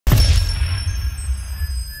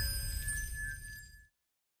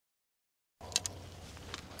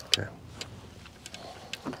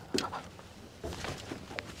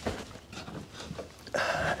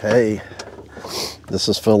Hey, this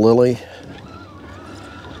is for Lilley.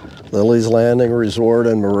 Lilley's Landing Resort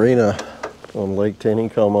and Marina on Lake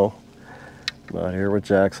Taneycomo. I'm out here with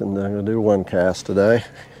Jackson. I'm going to do one cast today.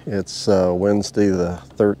 It's Wednesday the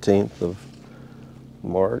 13th of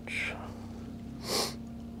March.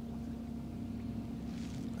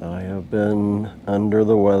 I have been under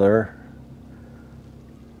the weather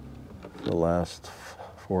the last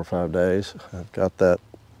 4 or 5 days. I've got that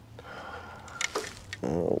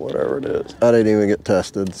whatever it is. I didn't even get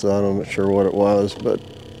tested, so I'm not sure what it was, but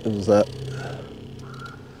it was that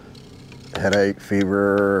headache,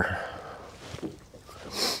 fever,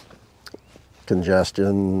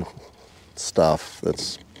 congestion stuff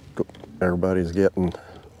that's everybody's getting.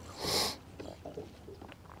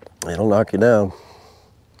 It'll knock you down.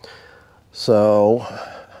 So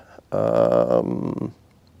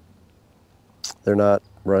they're not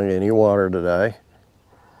running any water today.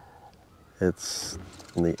 It's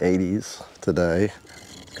in the 80s today.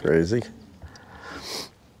 Crazy. It's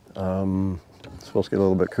supposed to get a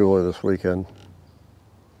little bit cooler this weekend.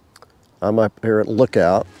 I'm up here at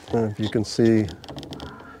Lookout, and if you can see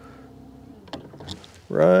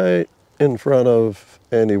right in front of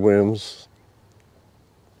Andy Wimm's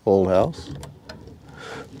old house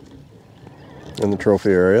in the trophy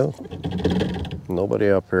area. Nobody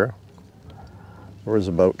up here. There was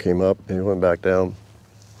a boat came up, he went back down.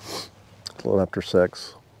 A little after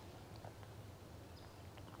 6.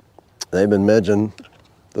 They've been midging.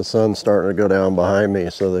 The sun's starting to go down behind me,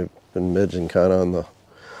 so they've been midging kind of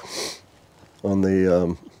on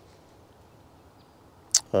the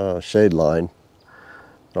shade line.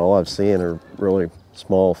 All I've seen are really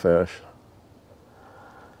small fish.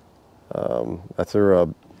 I threw a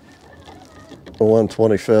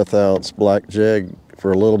 1/25 ounce black jig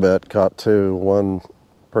for a little bit, caught 2, one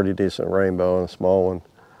pretty decent rainbow and a small one.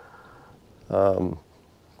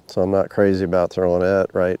 So I'm not crazy about throwing it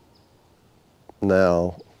right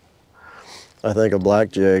now. I think a black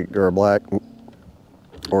jig or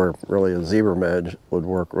or really a zebra midge would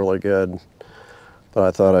work really good. But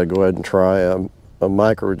I thought I'd go ahead and try a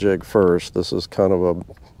micro jig first. This is kind of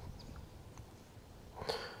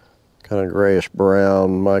a grayish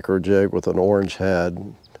brown micro jig with an orange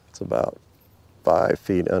head. It's about 5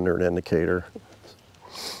 feet under an indicator.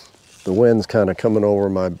 The wind's kind of coming over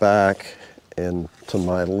my back and to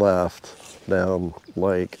my left down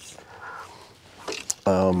lake.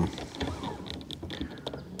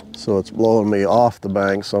 So it's blowing me off the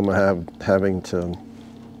bank, so I'm having to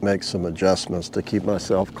make some adjustments to keep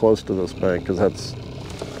myself close to this bank, because that's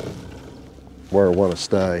where I want to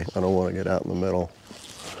stay. I don't want to get out in the middle.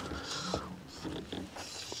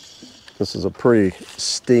 This is a pretty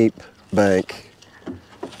steep bank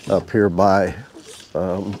up here by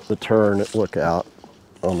the turn at Lookout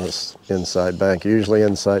on this inside bank. Usually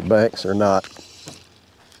inside banks are not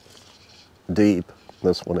deep.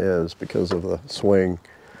 This one is because of the swing.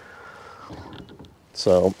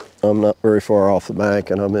 So I'm not very far off the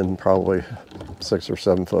bank, and I'm in probably 6 or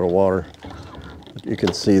 7 foot of water. You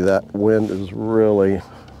can see that wind is really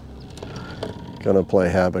gonna play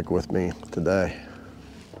havoc with me today.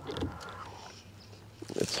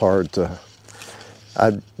 It's hard to,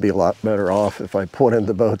 I'd be a lot better off if I pointed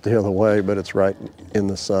the boat the other way, but it's right in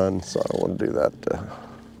the sun, so I don't want to do that to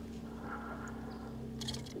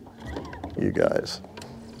you guys.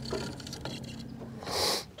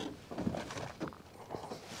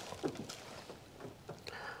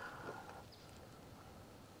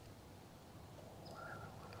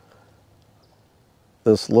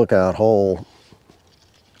 This Lookout hole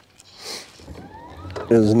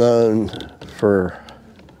is known for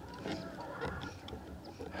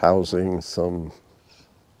housing some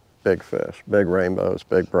big fish, big rainbows,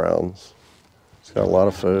 big browns. It's got a lot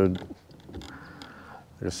of food.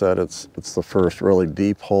 Like I said, it's the first really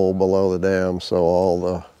deep hole below the dam, so all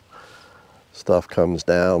the stuff comes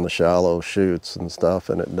down, the shallow chutes and stuff,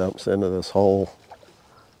 and it dumps into this hole.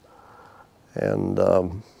 And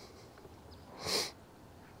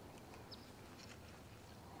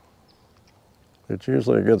it's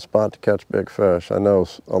usually a good spot to catch big fish. I know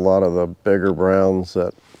a lot of the bigger browns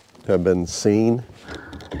that have been seen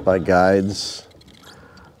by guides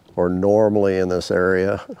are normally in this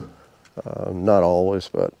area. Not always,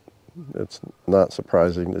 but it's not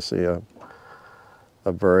surprising to see a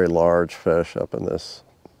very large fish up in this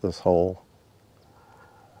hole.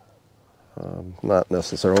 Not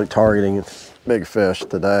necessarily targeting big fish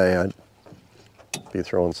today. I'd be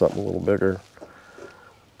throwing something a little bigger.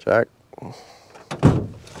 Jack.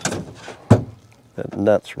 That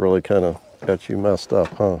net's really kind of got you messed up,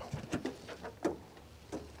 huh?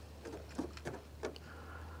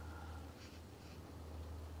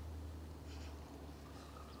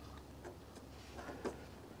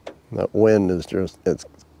 That wind is just, of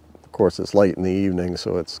course it's late in the evening,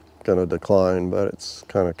 so it's going to decline, but it's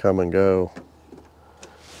kind of come and go.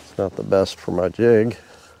 It's not the best for my jig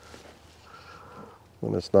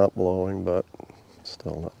when it's not blowing, but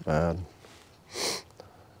still not bad.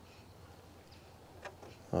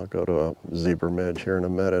 I'll go to a zebra midge here in a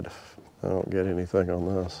minute if I don't get anything on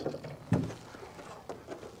this.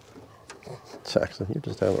 Jackson, you're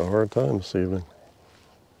just having a hard time this evening.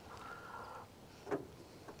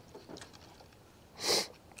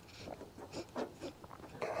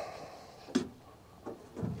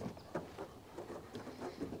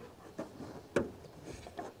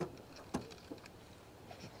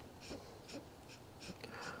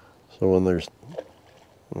 So when there's,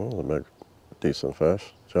 well, a big, decent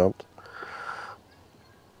fish, jumped.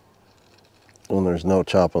 When there's no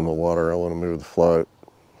chop on the water, I want to move the float.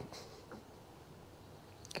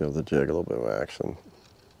 Give the jig a little bit of action.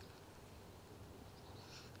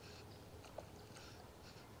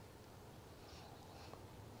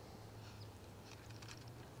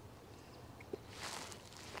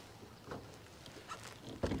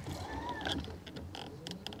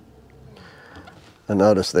 I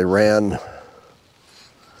noticed they ran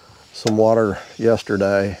some water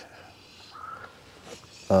yesterday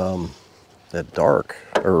at dark,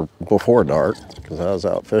 or before dark, because I was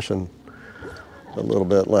out fishing a little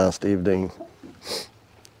bit last evening.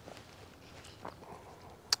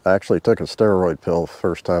 I actually took a steroid pill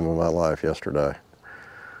first time in my life yesterday.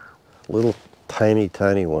 Little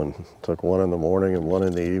tiny one. Took one in the morning and one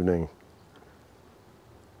in the evening.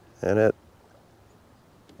 And it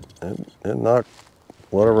knocked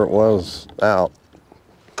whatever it was out.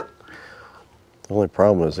 The only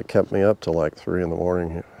problem is it kept me up till like 3 in the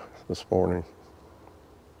morning this morning.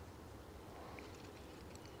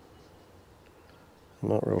 I'm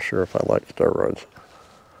not real sure if I like steroids.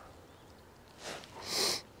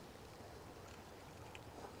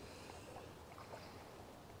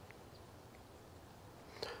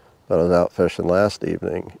 But I was out fishing last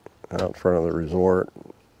evening out in front of the resort,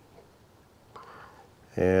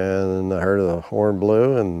 and I heard the horn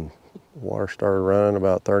blew and water started running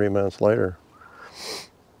about 30 minutes later.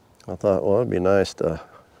 I thought, well, it'd be nice to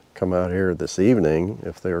come out here this evening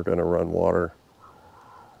if they were going to run water.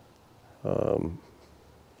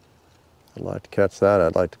 I'd like to catch that.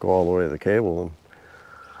 I'd like to go all the way to the cable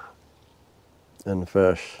and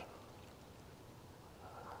fish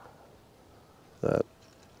that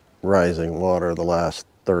rising water the last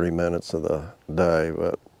 30 minutes of the day,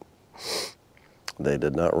 but they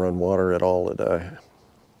did not run water at all today.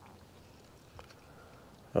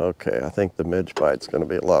 Okay, I think the midge bite's going to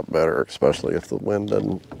be a lot better, especially if the wind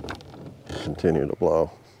doesn't continue to blow.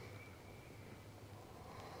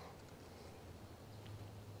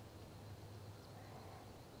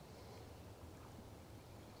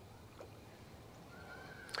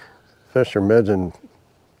 Fish are midging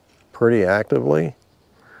pretty actively.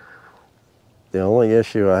 The only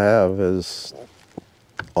issue I have is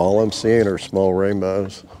all I'm seeing are small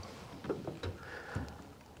rainbows.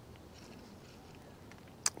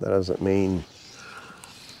 That doesn't mean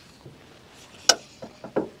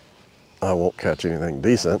I won't catch anything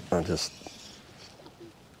decent. I just,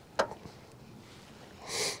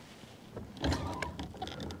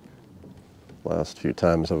 last few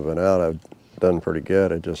times I've been out, I've done pretty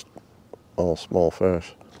good. I just, all small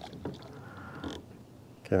fish.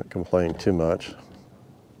 Can't complain too much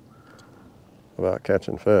about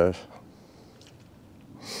catching fish.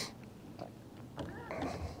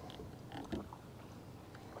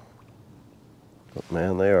 But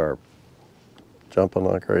man, they are jumping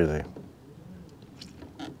like crazy.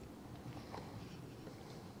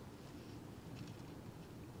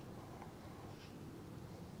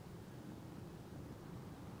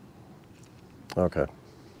 Okay.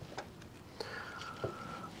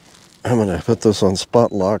 I'm gonna put this on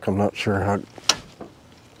spot lock. I'm not sure how,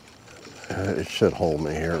 it should hold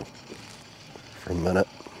me here for a minute.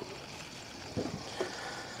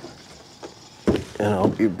 And I'll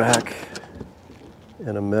be back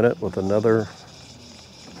in a minute with another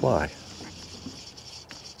fly.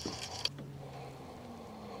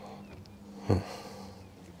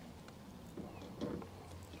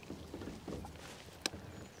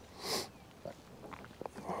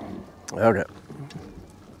 Okay.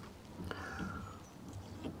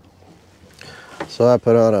 So I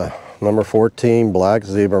put on a number 14 black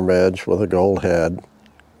zebra midge with a gold head,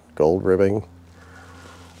 gold ribbing,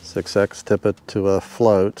 6X tippet to a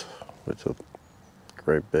float, which is a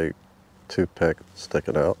great big toothpick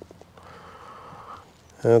sticking out.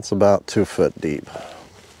 And it's about 2 foot deep.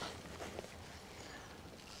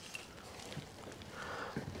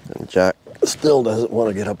 And Jack still doesn't want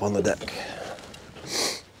to get up on the deck.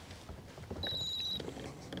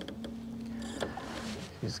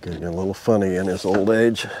 He's getting a little funny in his old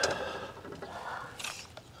age.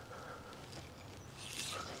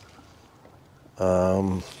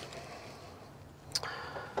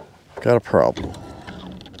 Got a problem.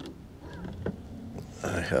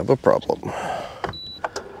 I have a problem.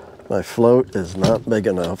 My float is not big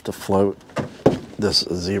enough to float this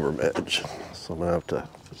zebra midge, so I'm gonna have to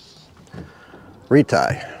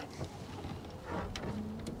retie.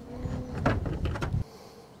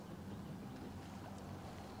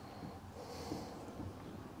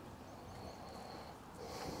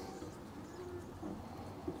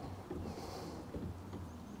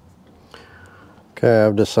 Okay,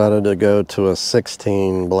 I've decided to go to a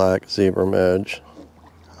 16 black zebra midge.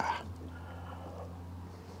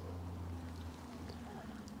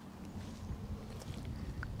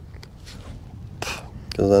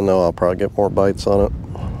 Because I know I'll probably get more bites on it.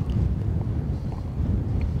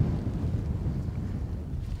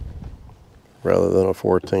 Rather than a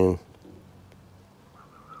 14.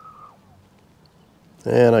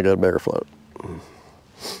 And I got a bigger float.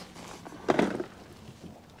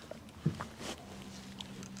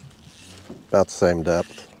 About the same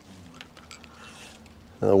depth.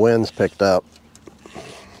 And the wind's picked up.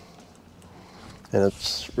 And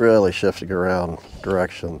it's really shifting around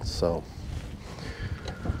directions, so.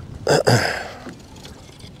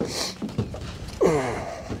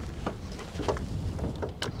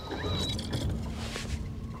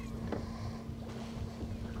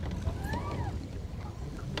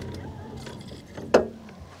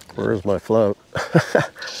 Where's my float?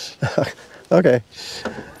 Okay.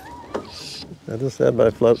 I just had my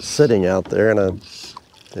float sitting out there and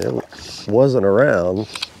it wasn't around,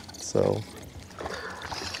 so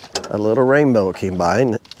a little rainbow came by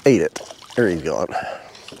and ate it. There he's gone.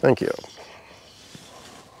 Thank you.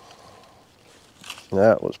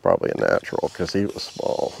 That was probably a natural because he was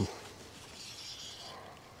small.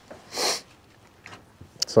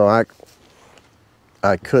 So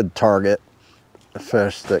I could target a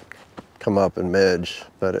fish that come up in midge,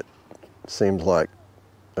 but it seems like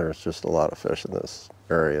there's just a lot of fish in this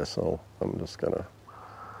area, so I'm just gonna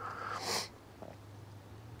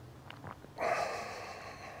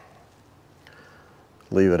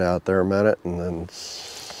leave it out there a minute and then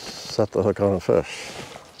set the hook on a fish.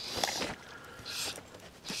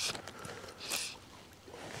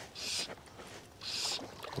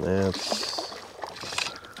 It's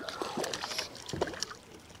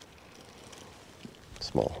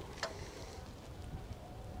small.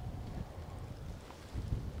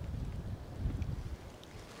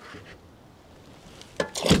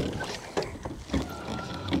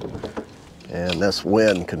 And this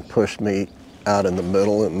wind can push me out in the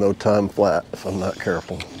middle in no time flat if I'm not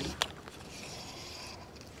careful.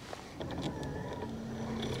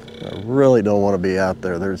 I really don't want to be out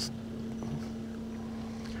there. There's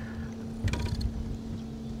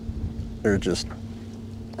just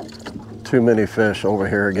too many fish over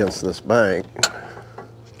here against this bank.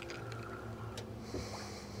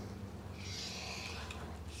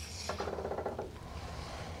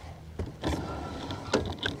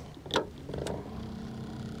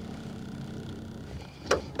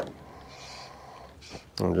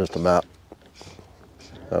 I'm just about,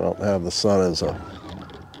 I don't have the sun as a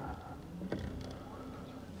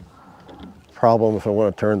problem if I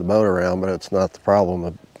want to turn the boat around, but it's not the problem.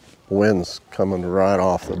 The wind's coming right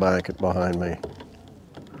off the bank behind me.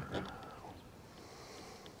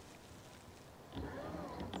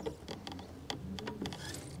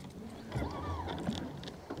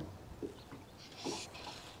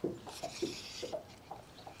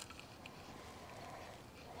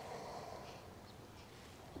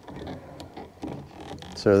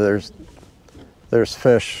 So there's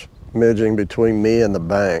fish midging between me and the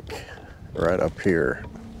bank right up here.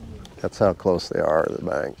 That's how close they are to the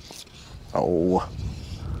bank. Oh,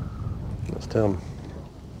 missed him.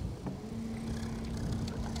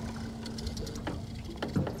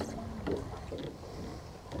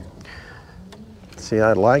 See,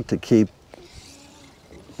 I'd like to keep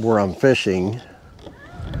where I'm fishing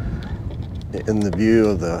in the view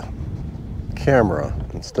of the camera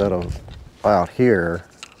instead of out here.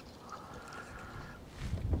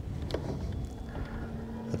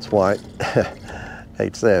 That's why, I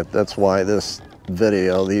hate to say it, that's why these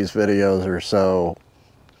videos are so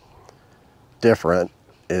different,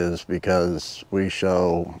 is because we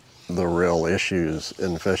show the real issues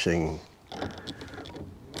in fishing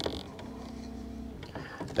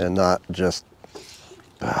and not just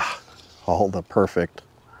all the perfect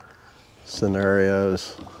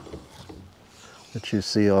scenarios. that you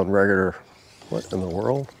see on regular, what in the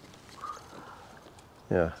world?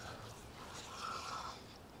 Yeah.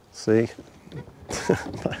 See?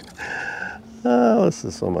 Oh, this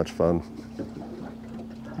is so much fun.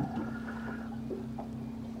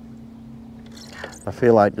 I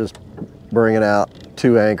feel like just bringing out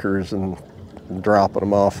 2 anchors and dropping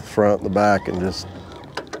them off the front and the back and just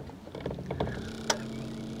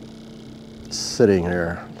sitting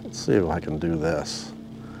here. Let's see if I can do this.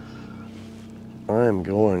 I'm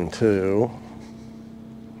going to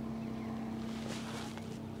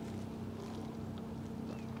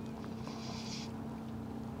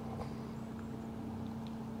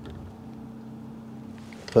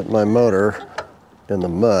put my motor in the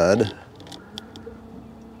mud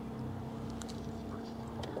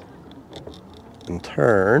and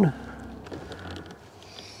turn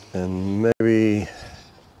and maybe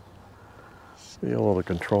be able to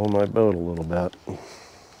control my boat a little bit.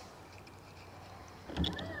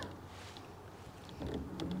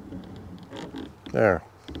 There.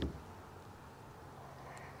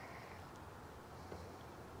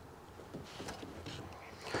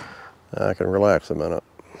 I can relax a minute.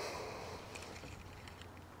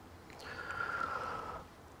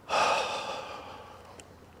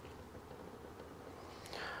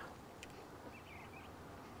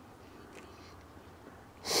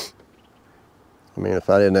 I mean, if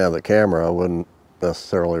I didn't have the camera, I wouldn't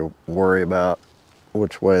necessarily worry about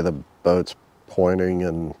which way the boat's pointing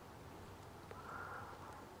and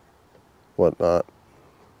whatnot.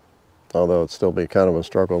 Although it'd still be kind of a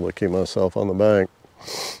struggle to keep myself on the bank.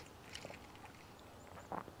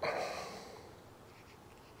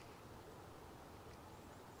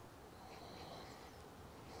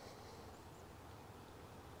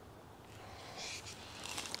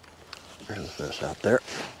 There's a fish out there.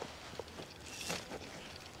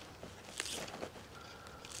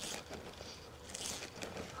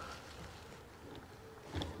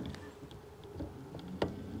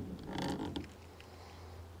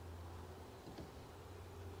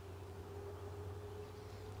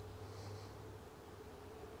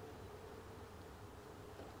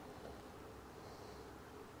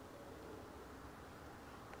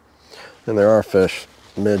 And there are fish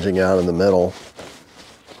midging out in the middle.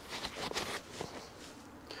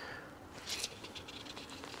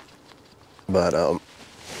 But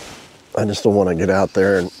I just don't want to get out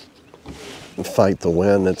there and fight the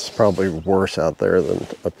wind. It's probably worse out there than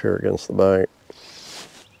up here against the bank.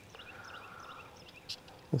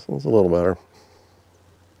 This one's a little better.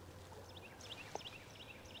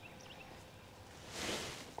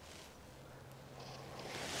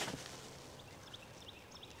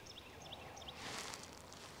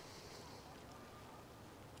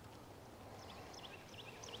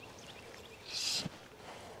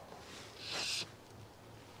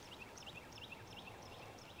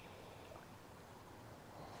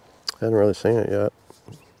 Hadn't really seen it yet.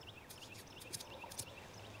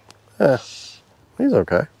 Yeah, he's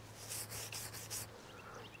okay.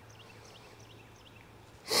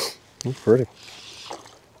 He's pretty.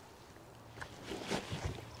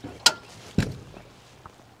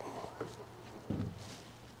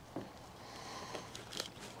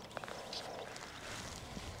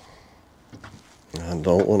 I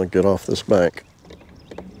don't want to get off this bank.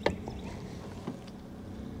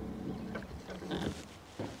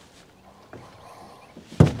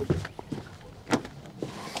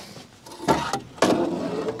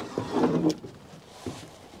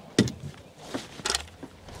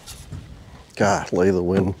 Golly, the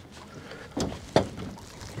wind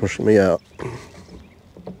pushing me out.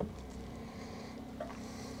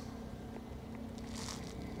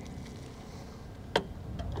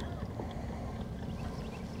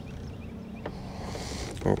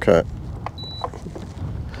 Okay.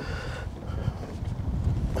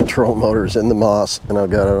 The trolling motor's in the moss and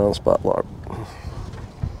I've got it on spot lock.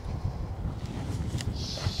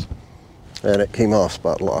 And it came off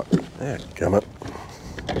spot lock. Dadgummit.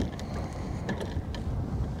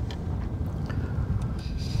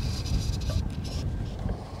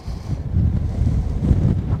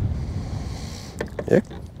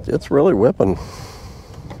 It's really whipping.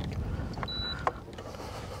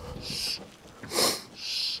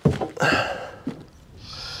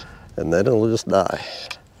 And then it'll just die.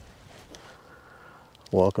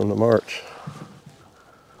 Welcome to March.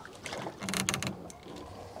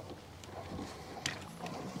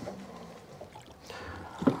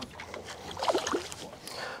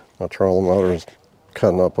 My trolling motor's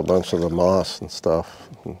cutting up a bunch of the moss and stuff.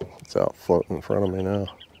 It's out floating in front of me now.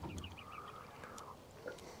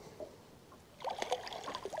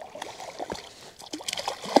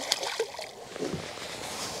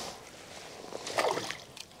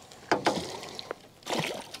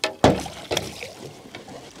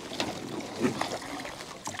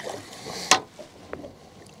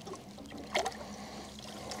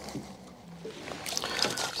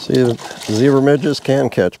 See, the zebra midges can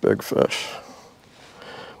catch big fish,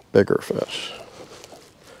 bigger fish.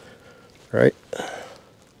 Right?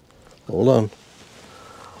 Hold on.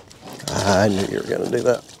 I knew you were going to do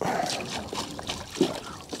that.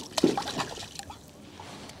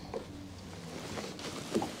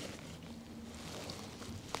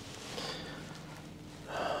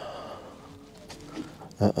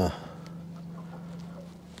 You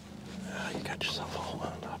got yourself all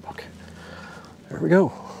wound up. Okay. There we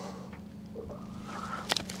go.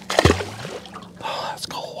 Oh, that's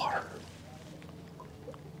cold water.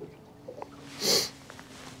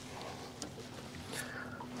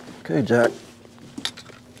 Okay, Jack.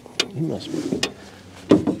 You must be.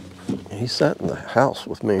 He sat in the house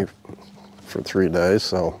with me for 3 days,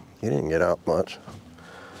 so he didn't get out much.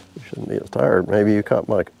 You shouldn't be as tired. Maybe you caught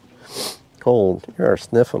my cold. You are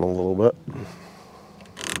sniffing a little bit.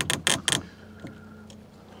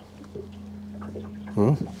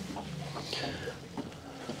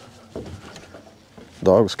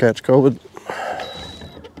 Dogs catch COVID?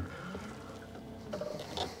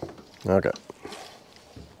 Okay.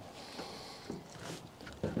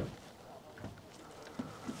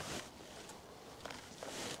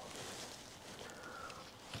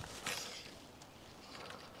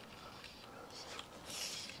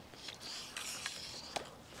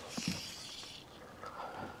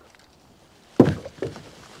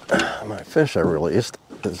 My fish I released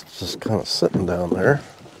is just kind of sitting down there.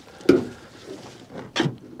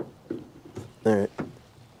 There,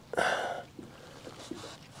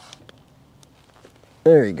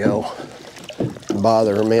 there you go.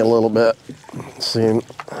 Bothering me a little bit. Seeing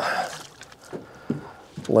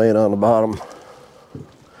laying on the bottom.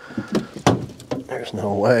 There's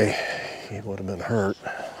no way he would have been hurt.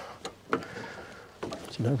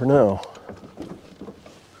 But you never know.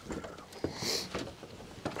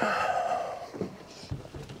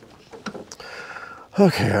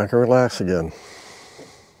 Okay, I can relax again.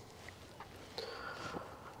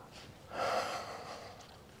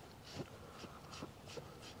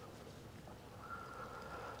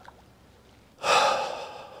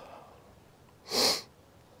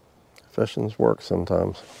 Fishing's work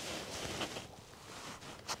sometimes.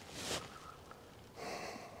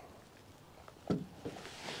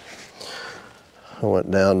 I went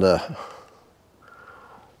down to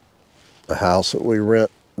the house that we rent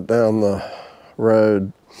down the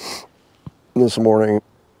road this morning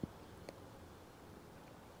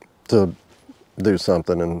to do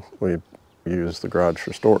something, and we used the garage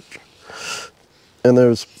for storage. And there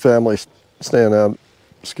was families standing down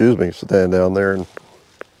there, and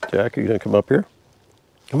Jack, are you gonna come up here?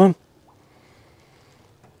 Come on.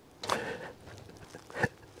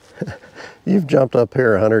 You've jumped up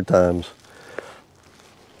here 100 times.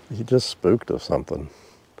 You just spooked of something.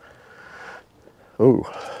 Ooh,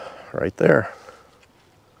 right there.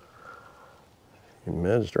 You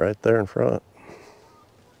midged right there in front.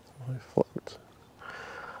 Oh, he floats.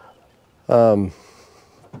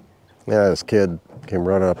 Yeah, this kid came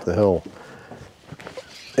running up the hill.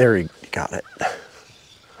 There, he got it.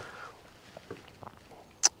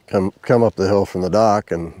 Come up the hill from the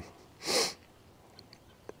dock, and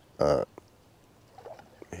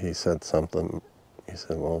he said something. He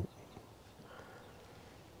said, well,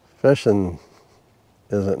 fishing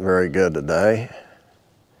isn't very good today.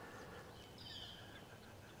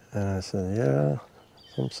 And I said, yeah,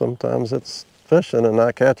 sometimes it's fishing and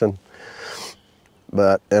not catching.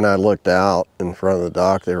 And I looked out in front of the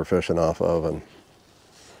dock they were fishing off of, and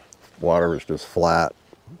water was just flat.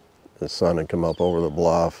 The sun had come up over the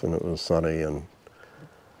bluff, and it was sunny, and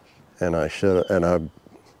I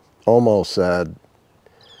almost said,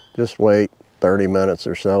 just wait 30 minutes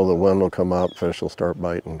or so, the wind will come up, fish will start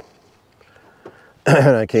biting.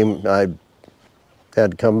 And I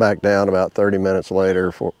had to come back down about 30 minutes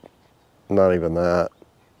later, for not even that,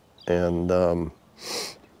 and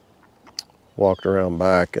walked around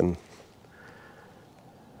back, and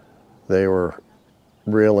they were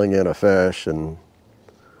reeling in a fish, and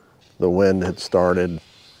the wind had started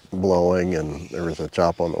blowing, and there was a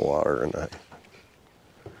chop on the water, and I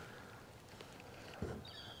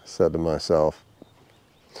said to myself,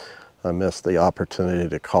 I missed the opportunity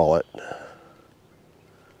to call it,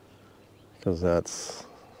 because that's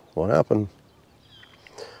what happened.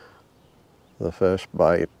 The fish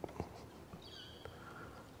bite.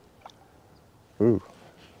 Ooh,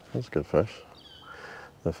 that's a good fish.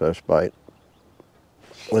 The fish bite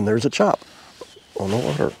when there's a chop on the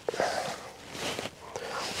water.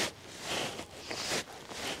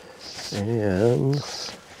 And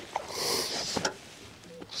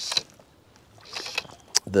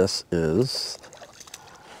this is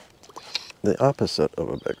the opposite of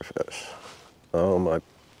a big fish. Oh, my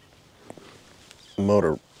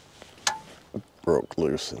motor broke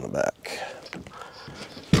loose in the back.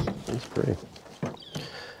 He's pretty.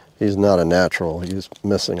 He's not a natural. He's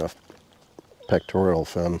missing a pectoral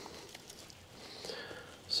fin.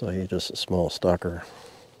 So he's just a small stalker.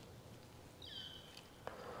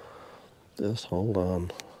 Just hold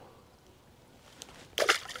on.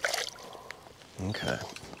 Okay.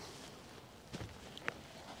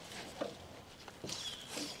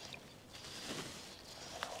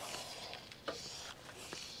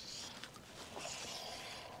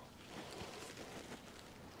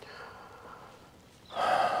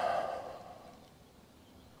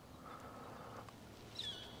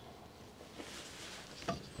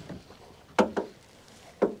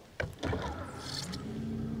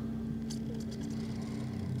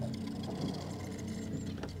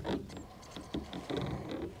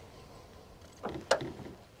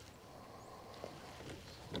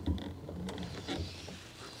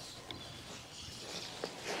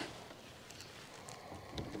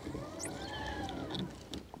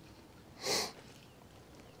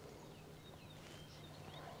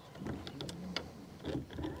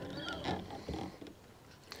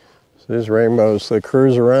 So these rainbows, they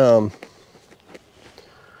cruise around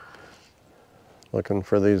looking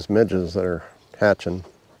for these midges that are hatching.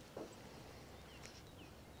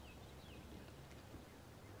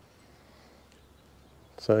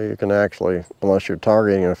 So you can actually, unless you're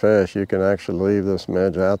targeting a fish, you can actually leave this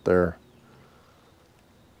midge out there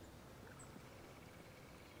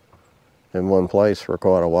in one place for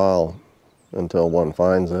quite a while until one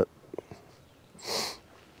finds it.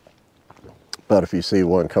 But if you see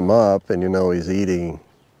one come up and you know he's eating,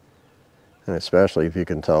 and especially if you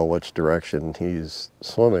can tell which direction he's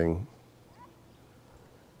swimming,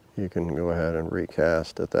 you can go ahead and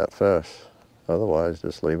recast at that fish. Otherwise,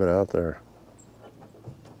 just leave it out there.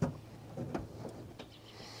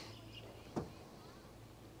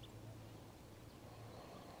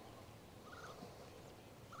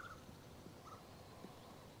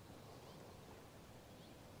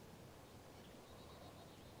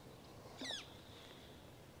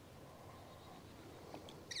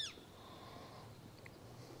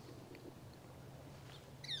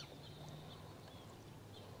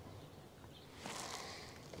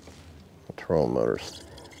 Trolling motors.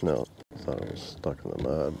 No, I thought it was stuck in the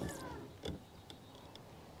mud.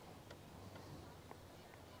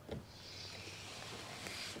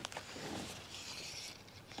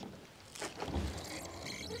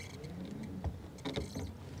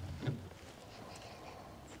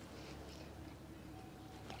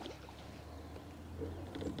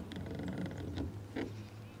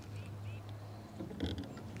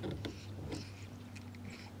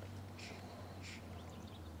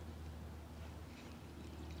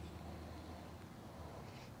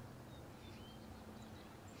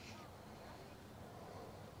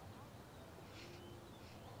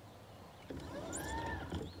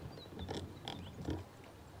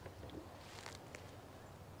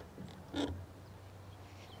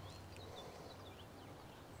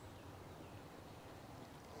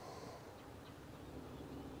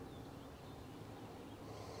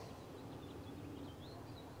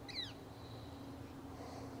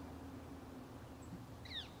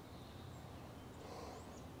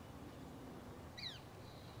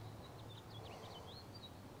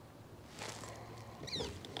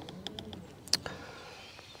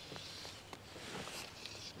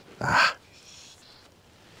 Ah.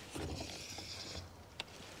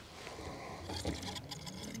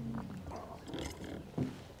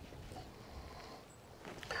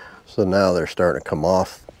 So now they're starting to come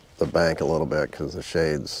off the bank a little bit because the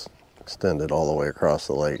shade's extended all the way across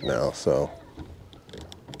the lake now, so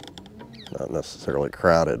not necessarily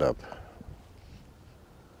crowded up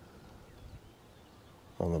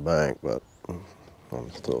on the bank, but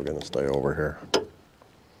I'm still going to stay over here.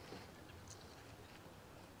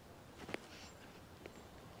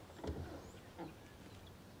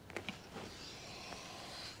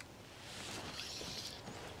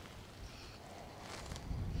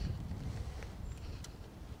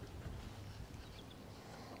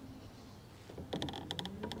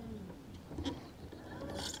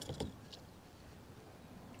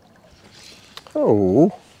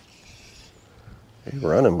 Oh, he's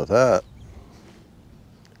running with that.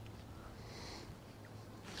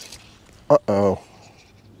 Uh-oh.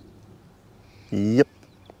 Yep.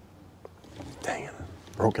 Dang it.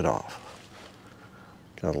 Broke it off.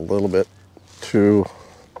 Got a little bit too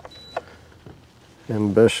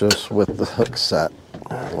ambitious with the hook set.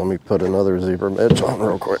 Let me put another zebra midge on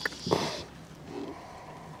real quick.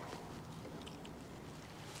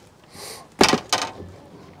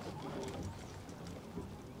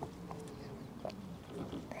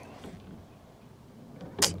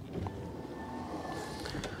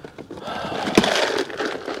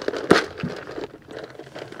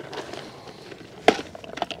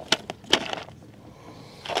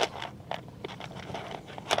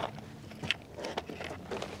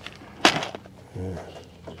 I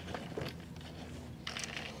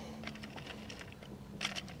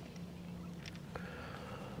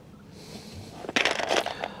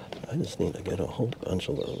just need to get a whole bunch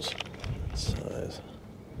of those that size.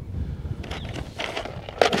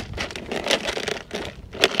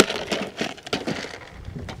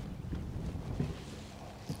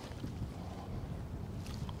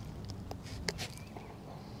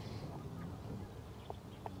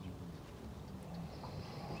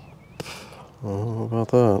 Oh, how about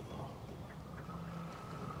that?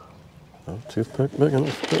 No toothpick big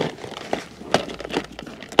enough to.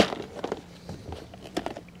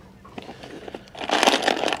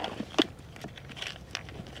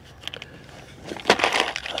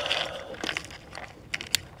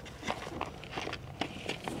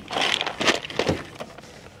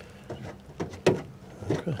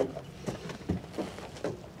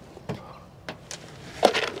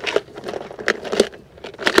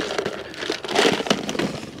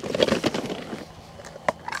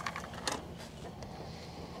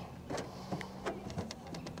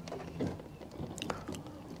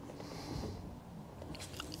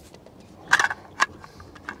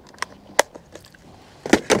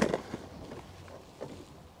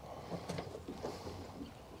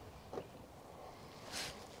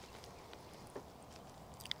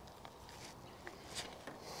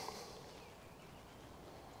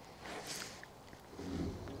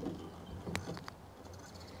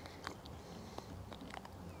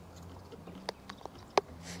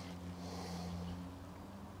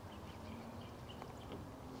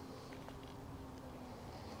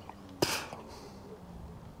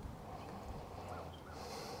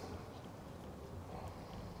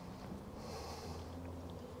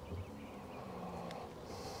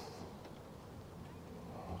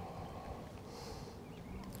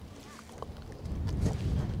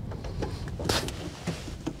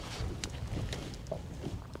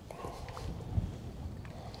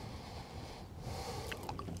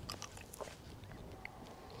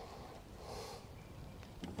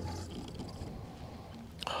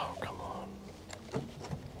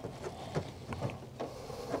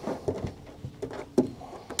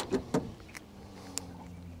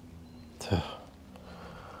 Okay.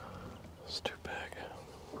 It's too big.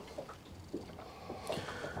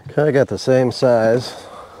 Okay, I got the same size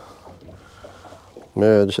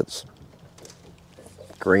midge. It's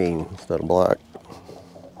green instead of black.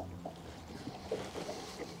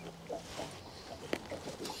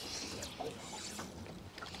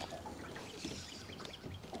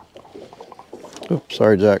 Oops,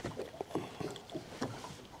 sorry, Jack.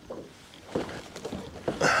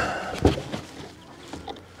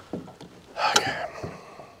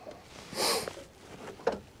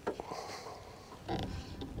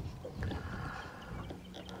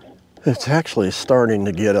 It's actually starting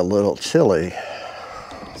to get a little chilly.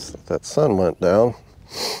 That sun went down.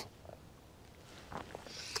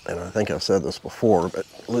 And I think I've said this before, but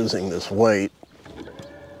losing this weight,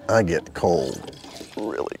 I get cold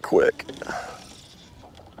really quick.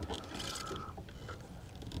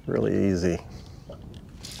 Really easy.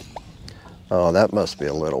 Oh, that must be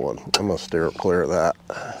a little one. I'm gonna steer clear of that.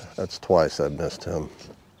 That's twice I've missed him.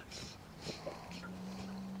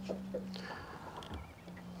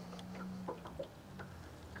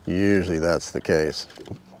 Usually that's the case.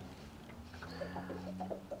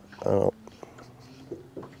 Oh.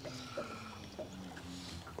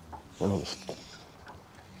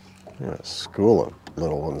 Yeah, a school of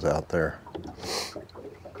little ones out there.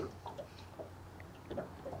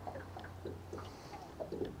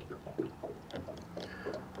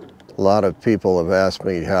 A lot of people have asked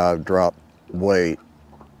me how I've dropped weight,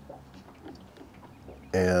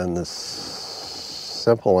 and the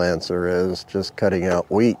simple answer is just cutting out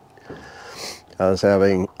wheat. I was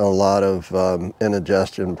having a lot of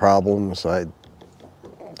indigestion problems. I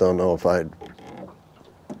don't know if I'd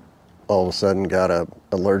all of a sudden got an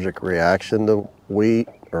allergic reaction to wheat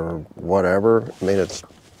or whatever. I mean, it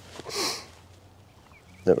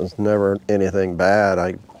was never anything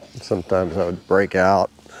bad. Sometimes I would break out.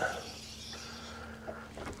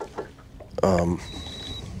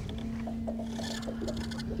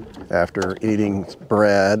 After eating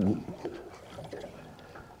bread,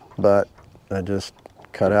 but I just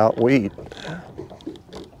cut out wheat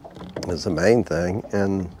is the main thing,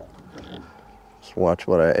 and just watch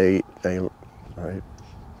what I ate. I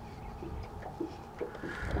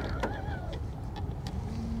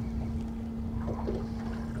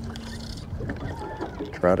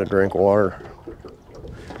try to drink water.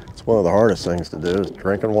 It's one of the hardest things to do, is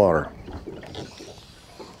drinking water.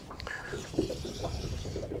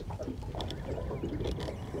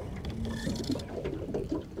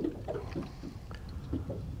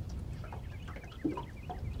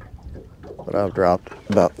 But I've dropped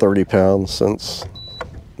about 30 pounds since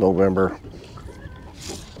November.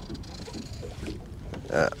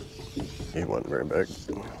 Yeah, he wasn't very big.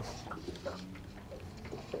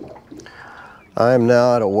 I am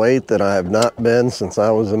now at a weight that I have not been since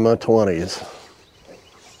I was in my 20s.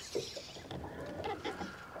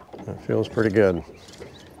 It feels pretty good.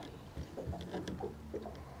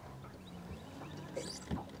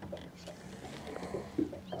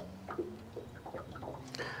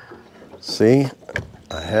 See,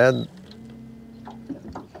 I had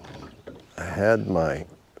my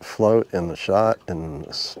float in the shot and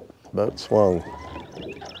this boat swung.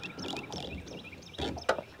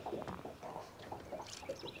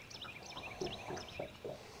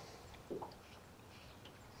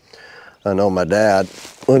 I know my dad,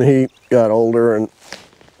 when he got older and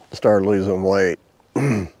started losing weight,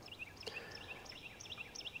 and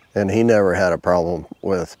he never had a problem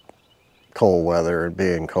with cold weather and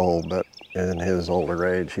being cold, but in his older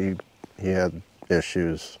age, he had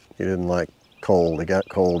issues. He didn't like cold. He got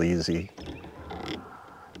cold easy.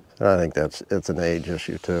 And I think it's an age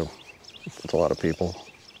issue too. It's a lot of people.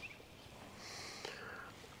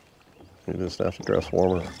 You just have to dress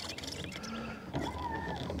warmer.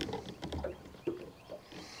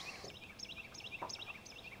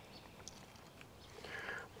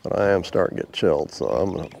 But I am starting to get chilled, so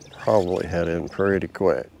I'm going to probably head in pretty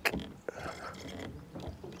quick.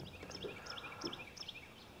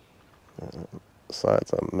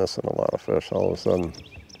 Besides, I'm missing a lot of fish all of a sudden.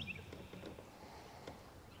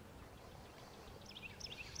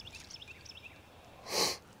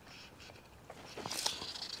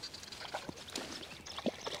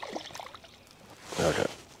 Okay.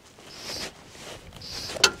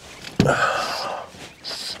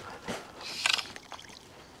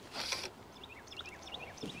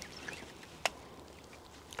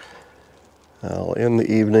 I'll end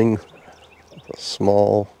the evening with a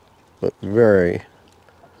small but very,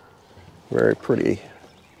 very pretty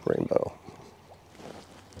rainbow.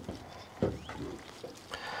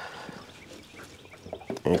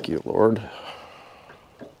 Thank you, Lord,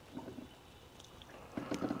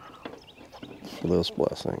 for this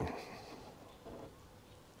blessing.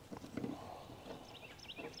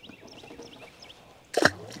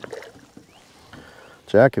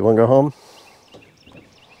 Jack, you want to go home?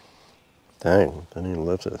 Dang, didn't even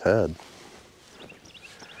lift his head.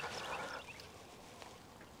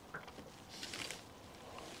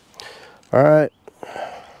 All right.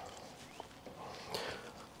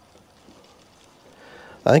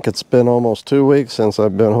 I think it's been almost 2 weeks since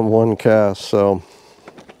I've been on one cast, so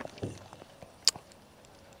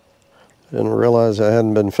didn't realize I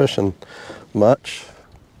hadn't been fishing much.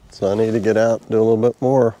 So I need to get out and do a little bit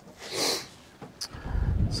more.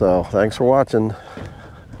 So thanks for watching.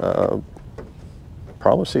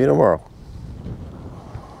 Probably see you tomorrow.